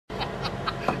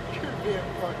being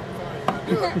fucking funny. Now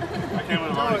do it. I can't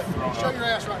believe I was thrown Show up. your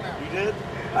ass right now. You did?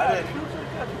 I did.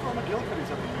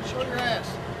 Show your ass.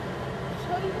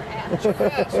 Show your ass. Show your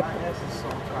ass. My ass is so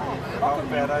tiny. How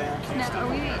bad I am. Now, are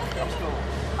we?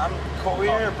 I'm cool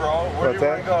here, bro. Where do you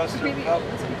want to go? Strip Maybe up?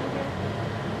 those people here.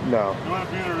 No. You want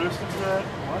to be the wrist of that?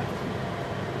 What?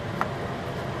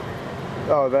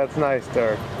 Oh, that's nice,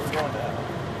 Dirk. We're going down.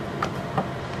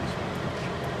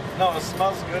 No, it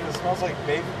smells good. It smells like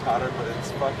baby powder, but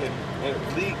it's fucking, it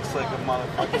leaks like a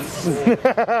motherfucking sieve. It's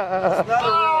not a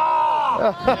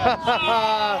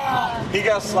real. He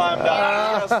got slimed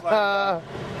out. He got slimed out.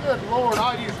 Good Lord, I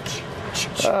use.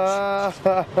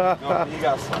 No, he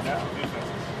got slimed out.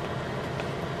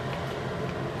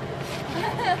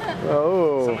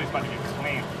 Oh. Somebody's about to get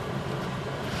clean.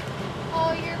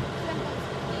 Oh, you're.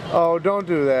 Oh, don't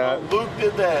do that. Oh, Luke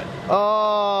did that.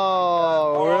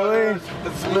 Oh, really?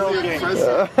 It's milking.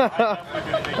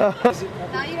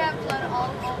 Now you have blood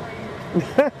all over you.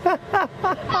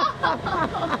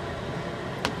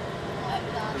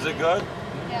 Is it good?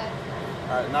 Yeah.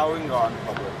 Alright, now we can go out in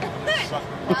public.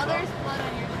 Now there's blood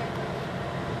on your shirt.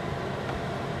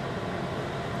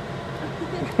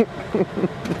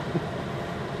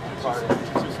 Sorry. Do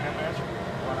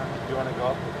you want to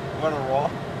go? You want to roll?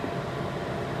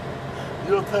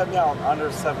 You'll tell me out in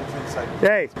under 17 seconds.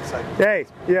 Hey, hey,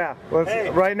 yeah, let's, Hey,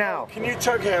 right now. Can you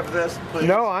chug half of this, please?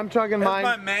 No, I'm chugging mine.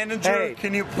 As my manager, Hey,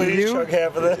 can you please chug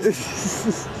half of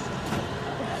this?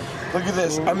 Look at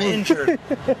this. I'm injured.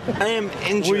 I am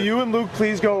injured. Will you and Luke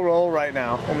please go roll right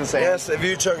now in the sand? Yes, if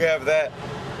you chug half of that.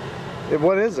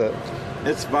 What is it?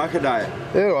 It's vodka diet.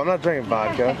 Ew, I'm not drinking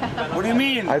vodka. What do you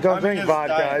mean? I don't drink it's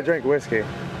vodka, diet. I drink whiskey.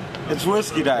 It's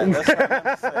whiskey diet. That's what I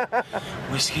meant to say.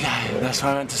 Whiskey diet. That's what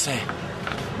I meant to say.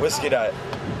 Whiskey diet.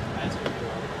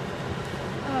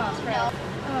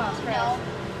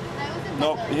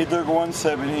 Nope, he took one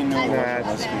sip and he knew it wasn't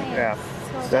whiskey. Yeah,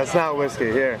 that's not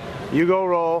whiskey. Here, you go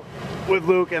roll with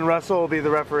Luke and Russell will be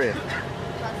the referee.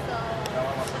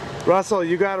 Russell,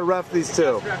 you got to ref these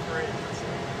two.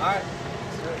 Alright.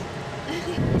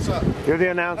 What's up? You're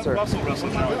the announcer. That's what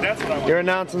I want. You're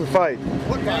announcing the fight.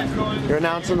 What guy? You're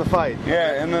announcing the fight.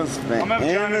 Yeah, in this thing.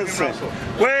 In this thing.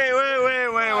 Wait.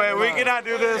 We cannot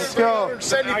do this. Go.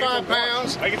 75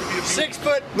 pounds,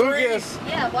 6'3", Lucas.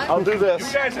 Yeah, why? I'll do this.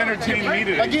 You guys entertain me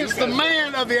today. against the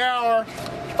man of the hour,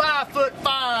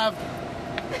 5'5",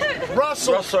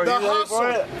 Russell, Russell, are the you ready for hustle.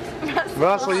 it?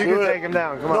 Russell, you can take him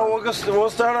down. Come No, on. we'll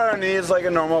start on our knees like a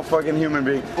normal fucking human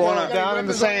being. Down in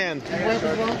the sand. Weapons,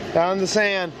 bro? Down in the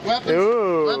sand. Weapons?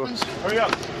 Ooh. Weapons? Hurry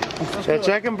up. Yeah,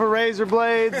 check him for razor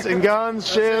blades and guns,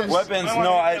 shivs, Weapons,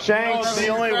 no, shanks, the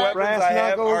only weapons brass I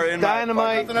have knuckles, are in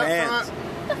dynamite, my fucking pants.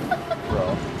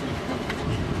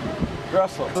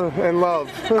 Russell, and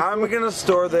love. I'm gonna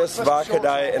store this vodka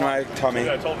diet in my tummy.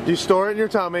 You store it in your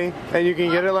tummy, and you can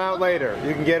get it out later.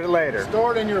 You can get it later.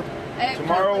 Store it in your...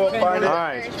 Tomorrow we'll find All it.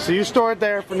 right. So you store it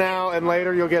there for now, and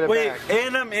later you'll get it Wait, back.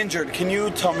 and I'm injured. Can you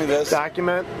tell me this?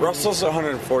 Document. Russell's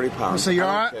 140 pounds. So you I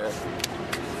all don't right? care.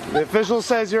 The official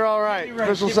says you're all right. The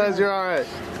official says you're all right.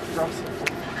 All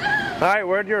right.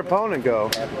 Where'd your opponent go?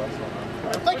 I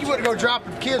think you would go drop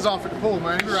the kids off at the pool,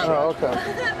 man. You're right. Oh, okay.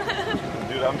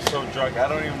 Dude, I'm so drunk. I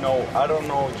don't even know. I don't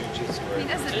know jiu-jitsu He right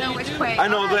now. doesn't know which way. I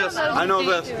know this. I know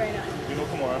this. You know,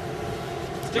 come on.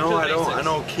 No, I don't. I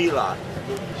know Kila.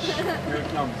 Here it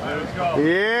comes. Let's go.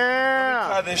 Yeah.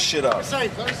 Tie this shit up.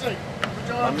 Safe, let me see. Put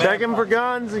your arms Check him for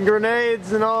guns and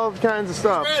grenades and all kinds of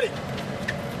stuff. ready.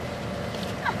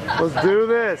 Let's do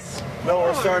this. No,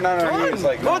 we're starting on our knees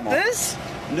like normal. this?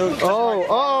 No,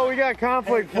 Oh, we got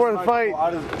conflict before the fight.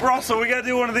 Russell, we gotta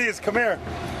do one of these. Come here.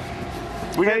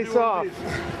 We gotta Face do one off. of You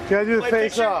these. gotta do the Play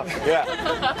face picture. off. Yeah.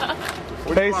 What do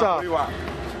you Face want? off. What do you want?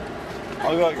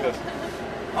 I'll go like this.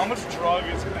 How much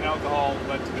drugs and alcohol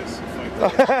led to this fight?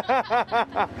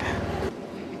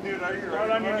 Dude, are you Start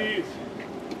on your knees.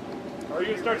 Or are you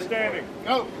gonna start standing?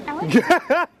 Go.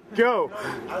 Go.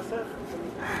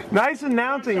 Nice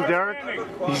announcing, Dirk.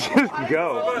 Just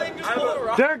go.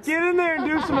 Dirk, get in there and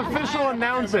do some official I'm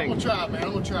announcing. gonna try, man.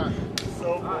 I'm gonna try.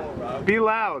 So cool, Rob. Be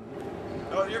loud.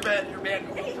 No, you're bad. You're bad.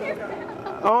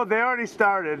 Oh, they already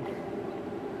started.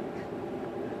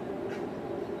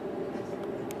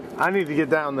 I need to get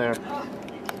down there.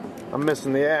 I'm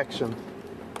missing the action.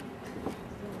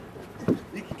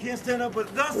 You can't stand up,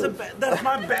 but that's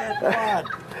my bad quad.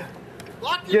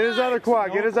 Get his other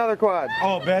quad. Get his other quad.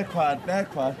 Oh, bad quad. Bad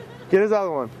quad. Get his other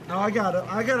one. No, I got it.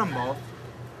 I got them both.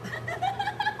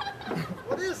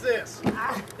 What is this?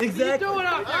 Exactly. What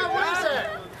is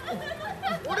that?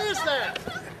 What is that?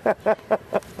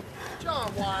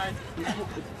 John White.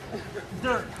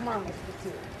 Dirk, come on. Let's get to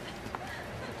it.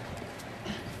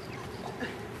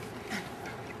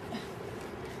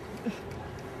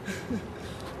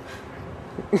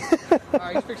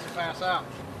 Alright, he's fixing to pass out.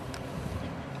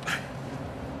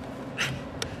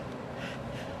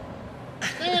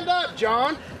 Stand up,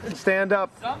 John. Stand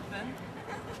up. Something.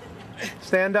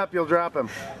 Stand up, you'll drop him.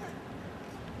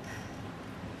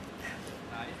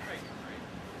 Nah, he's breaking free.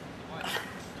 What?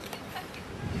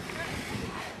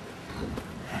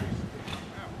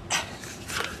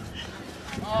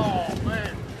 Oh,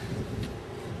 man.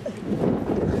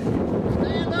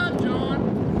 Stand up, John.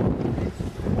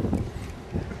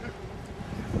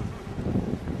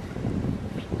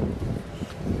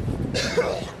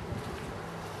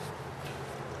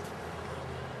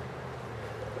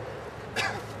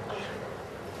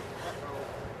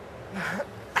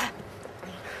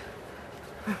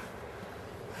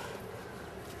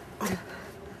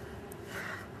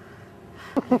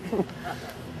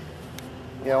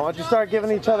 Yeah, why don't you start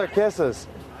giving each other kisses?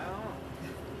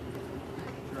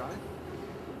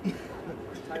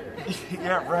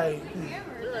 Yeah, right.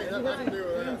 There ain't nothing to do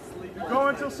with that. Go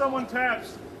until someone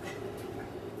taps.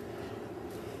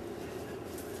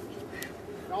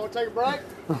 Y'all want to take a break?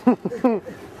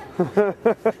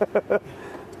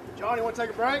 John, you want to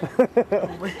take a break?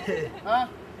 Huh?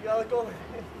 You gotta go.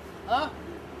 Huh?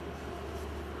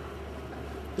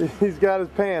 He's got his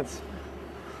pants.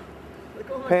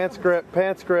 Pants grip,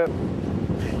 pants grip.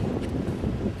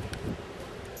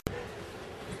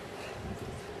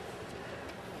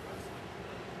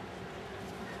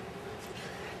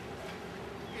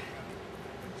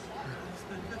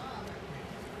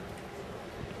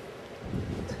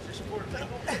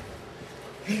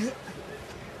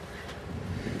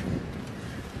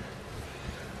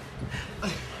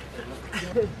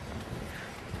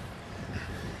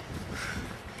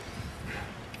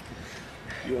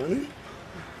 You want it?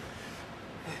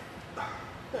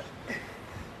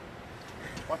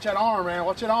 Watch that arm, man.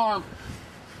 Watch that arm.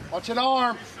 Watch that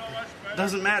arm.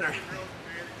 Doesn't matter.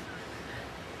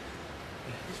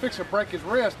 He's fixing to break his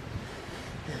wrist.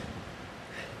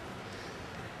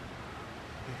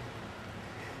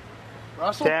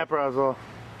 Russell? Tap, Russell.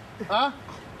 Huh?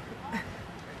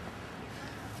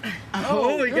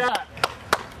 Oh, we got.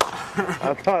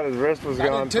 I thought his wrist was I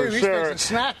going did too. for He's sure. fixing to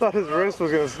snap. I thought his wrist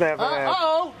was going to snap in half.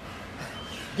 Uh-oh.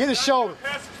 Get his shoulder.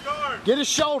 Pass his guard. Get his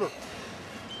shoulder.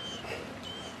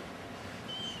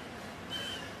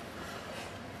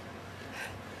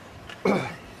 What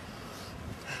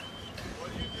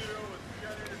do you do with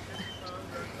 350 pounds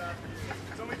on top of you?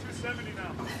 It's only 270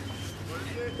 now. What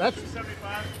is it? That's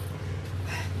 275?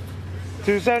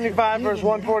 275 versus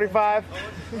 145.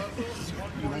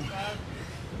 145?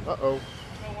 uh-oh. No,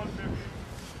 150.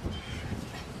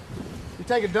 You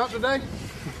take a dump today?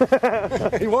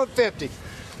 He won 50.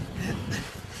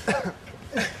 Come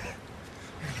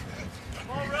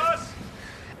on, Russ.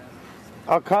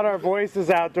 I'll cut our voices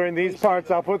out during these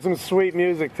parts. I'll put some sweet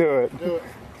music to it. Do it.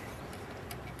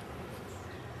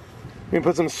 You can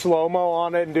put some slow-mo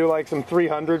on it and do like some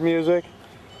 300 music.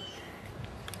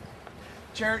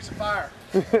 Chariots of fire.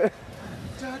 Da,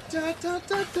 da, da,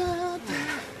 da, da, da.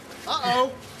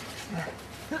 Uh-oh.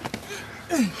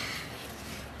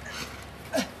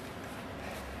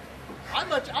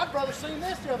 I'd rather seen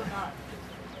this the other night.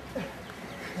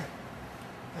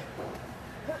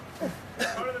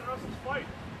 Harder than Russell's fight.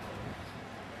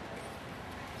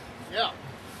 Yeah.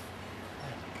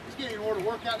 He's getting more to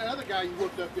work out than the other guy you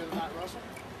whooped up the other night, Russell.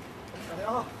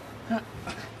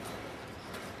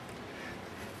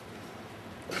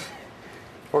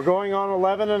 We're going on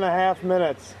 11 and a half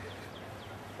minutes.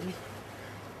 Yeah,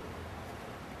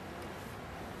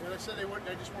 they said they wouldn't.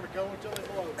 They just want to go until they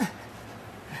blow.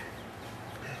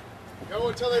 Go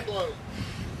until they blow.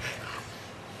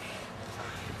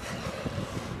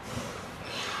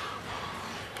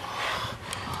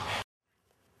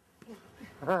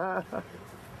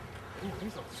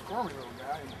 He's a squirmy little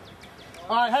guy.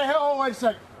 All right, hey, oh, wait a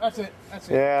second. That's it. That's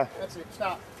it. Yeah. That's it.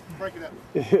 Stop. Break it up.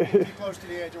 Too close to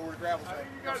the edge or where the gravel's at.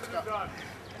 You guys are done.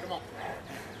 Come on.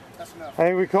 That's enough. I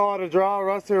think we call it a draw.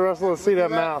 Rusty or Russell, let's see that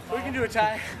mouth. We can do a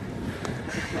tie.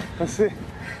 Let's see.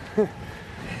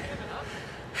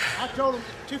 I told him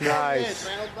too close Nice. to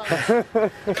the edge, man. I was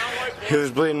about He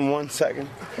was bleeding 1 second.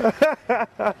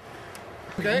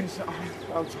 okay? I'm sorry.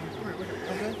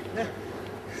 Okay.